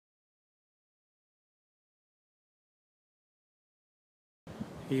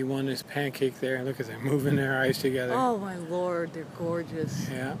E1 is pancake there. Look at them moving their eyes together. Oh my Lord, they're gorgeous.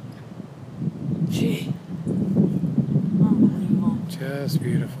 Yeah. Gee. Unbelievable. Just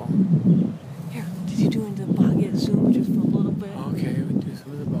beautiful. Here, did you do into the baguette zoom just for a little bit? Okay, we'll do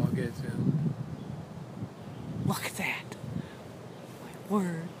some of the baguette zoom. Look at that. My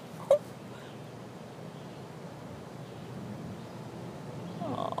word.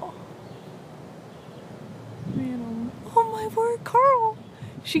 Oh. Man, oh my word, Carl.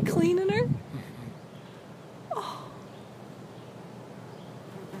 She cleaning her? Oh.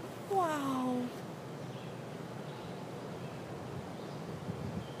 Wow.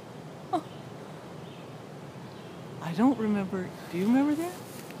 Oh. I don't remember. Do you remember that?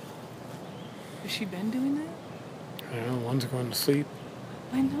 Has she been doing that? I don't know, one's going to sleep.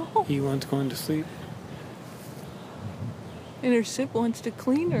 I know. E1's going to sleep. And her sip wants to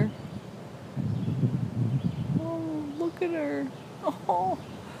clean her. Oh, look at her. Oh.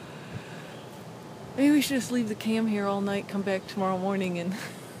 Maybe we should just leave the cam here all night, come back tomorrow morning and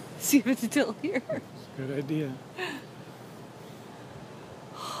see if it's still here. That's a good idea.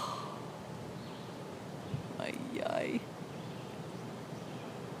 Ay.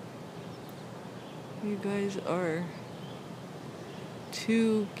 You guys are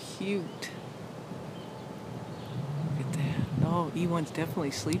too cute. Look at that. No, E1's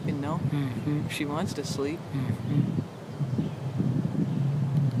definitely sleeping, no? Mm-hmm. She wants to sleep. Mm-hmm.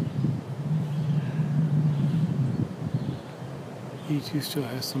 E2 still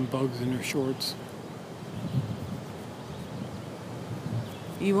has some bugs in her shorts.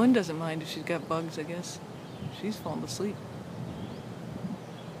 E1 doesn't mind if she's got bugs, I guess. She's falling asleep.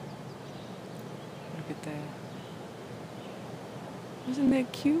 Look at that. Wasn't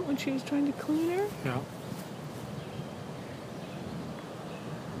that cute when she was trying to clean her? Yeah.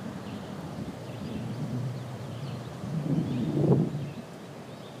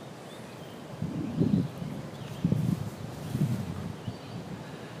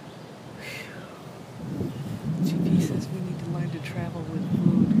 GP says we need to learn to travel with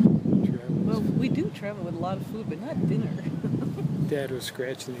food. Well, we do travel with a lot of food, but not dinner. Dad was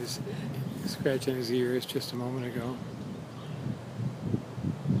scratching his ears just a moment ago.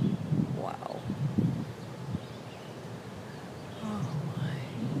 Wow. Oh my.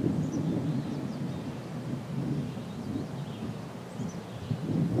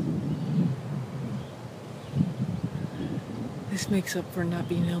 This makes up for not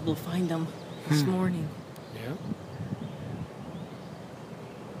being able to find them this morning. Yeah.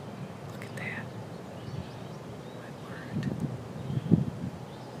 Look at that. My word.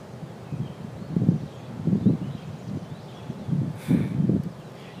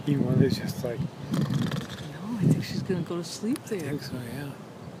 E1 is just like... No, I think she's going to go to sleep I there. think so, yeah.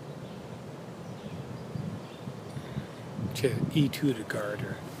 She has E2 to guard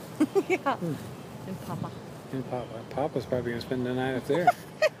her. Yeah. And Papa. And Papa. Papa's probably going to spend the night up there.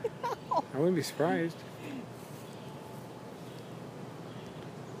 I wouldn't be surprised.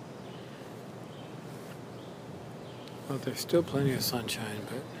 Well, there's still plenty of sunshine,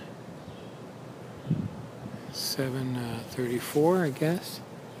 but 7:34, I guess.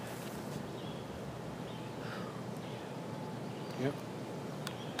 Yep.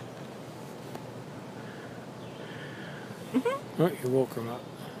 Oh, you woke her up.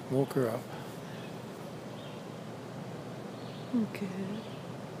 Woke her up. Okay.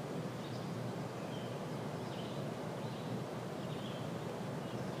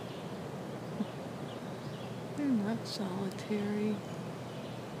 They're not solitary.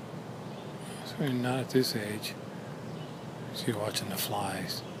 Certainly not at this age. She's watching the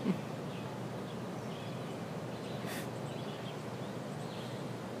flies. Look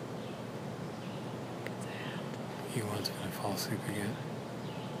at that. E1's going to fall asleep again.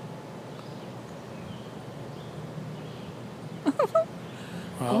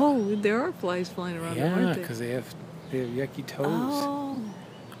 Well, Oh, there are flies flying around, yeah, aren't they? because they have yucky toes. Oh.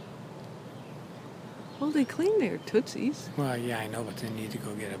 Well, they clean their tootsies. Well, yeah, I know, but they need to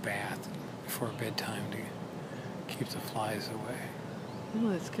go get a bath before bedtime to keep the flies away.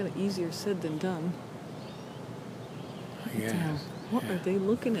 Well, it's kind of easier said than done. I guess. What Yeah. are they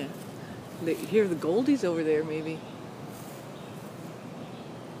looking at? They hear the goldies over there, maybe.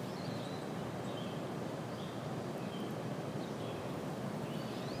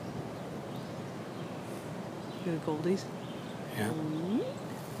 Hear the goldies? Yeah.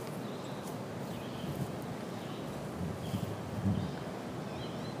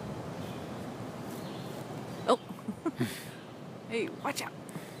 Oh. Hey, watch out.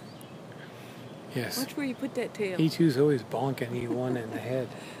 Yes. Watch where you put that tail. E2's always bonking E1 in the head.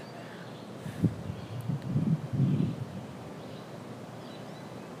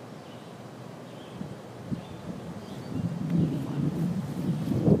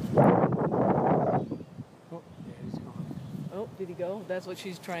 Oh, that's what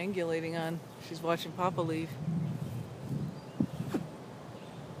she's triangulating on. She's watching Papa leave.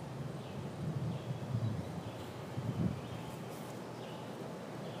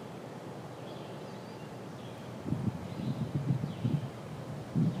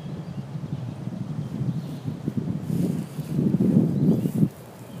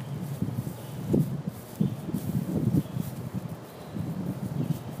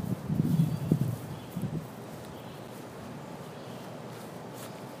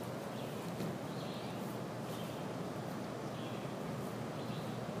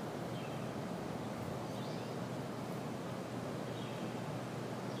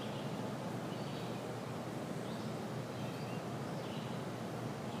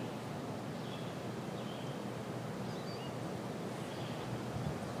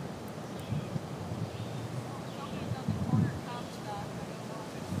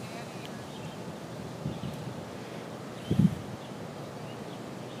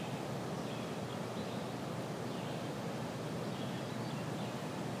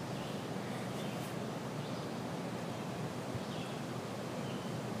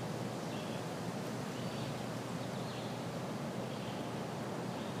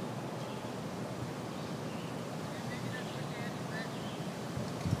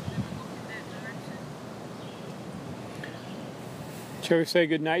 Shall we say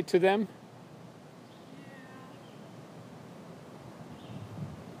goodnight to them?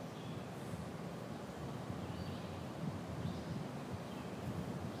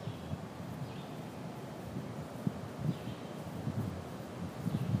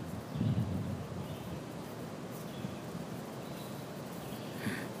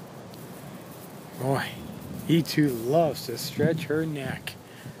 Boy, E2 loves to stretch her neck.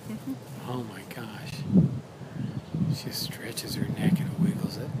 Oh my gosh. She just stretches her neck and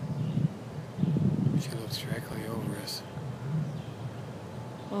wiggles it. She looks directly over us.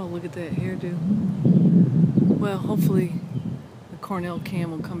 Oh, look at that hairdo. Well, hopefully the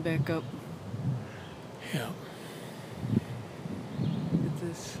Karel'sCam will come back up. Yeah. Look at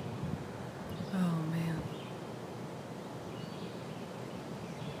this. Oh, man.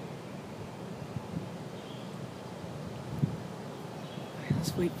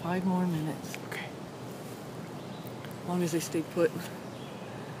 Let's wait 5 more minutes. Okay. As long as they stay put.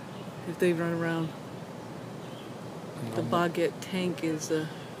 If they run around. The baguette tank is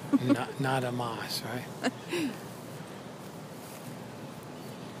not a moss, right?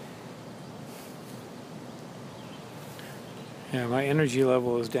 Yeah, my energy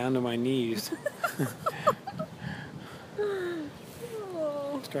level is down to my knees.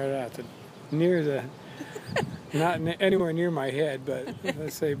 Started out near the, not anywhere near my head, but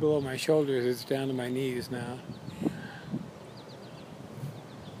let's say below my shoulders, it's down to my knees now.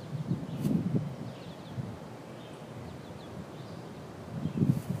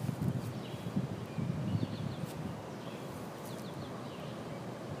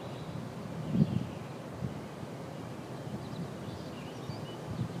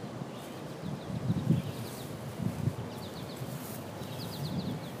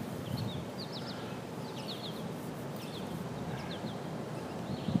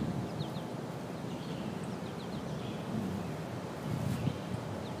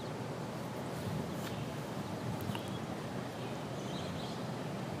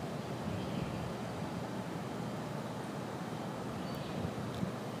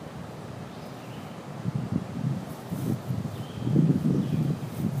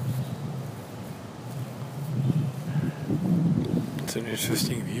 It's an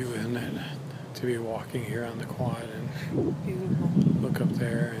interesting view, isn't it? To be walking here on the quad and beautiful. Look up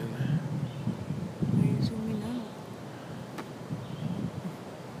there and Where are you zooming out?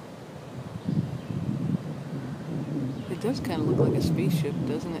 It does kind of look like a spaceship,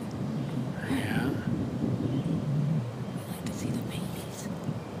 doesn't it? yeah. I'd like to see the babies.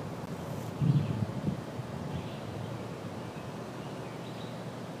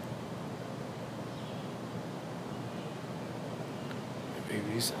 The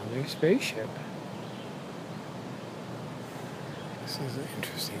babies on their spaceship. This is an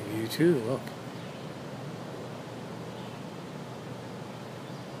interesting view too, look.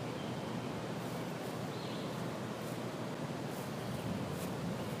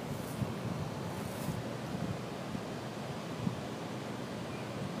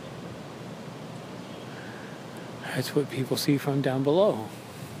 That's what people see from down below.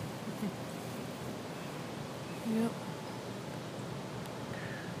 Yep.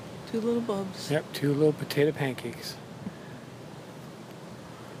 2 little bubs. Yep, 2 little potato pancakes.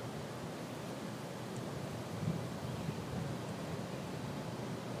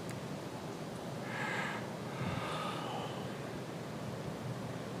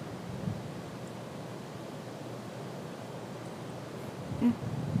 Cute.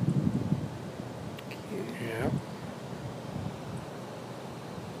 Yeah.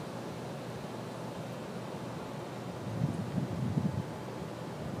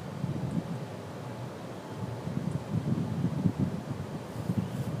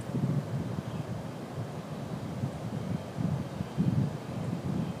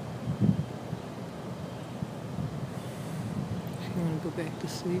 You want to go back to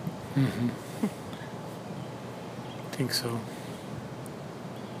sleep? Mm-hmm. I think so.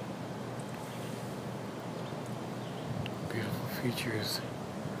 Beautiful features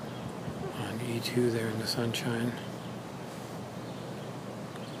on E2 there in the sunshine.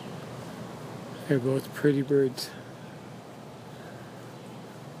 They're both pretty birds.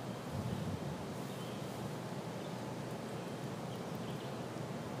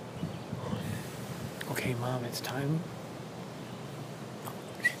 Okay, Mom, it's time.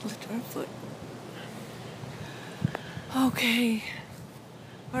 Lift our foot. Okay.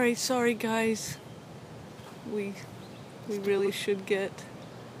 All right, sorry guys. We really should get.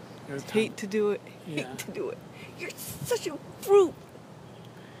 It's time. Hate to do it. Yeah. Hate to do it. You're such a brute.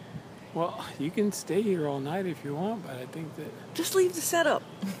 Well, you can stay here all night if you want, but I think that... Just leave the setup.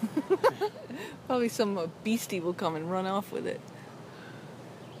 Probably some beastie will come and run off with it.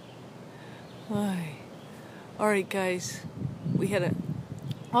 Why? All right, guys. We had an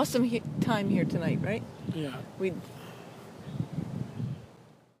awesome time here tonight, right? Yeah. We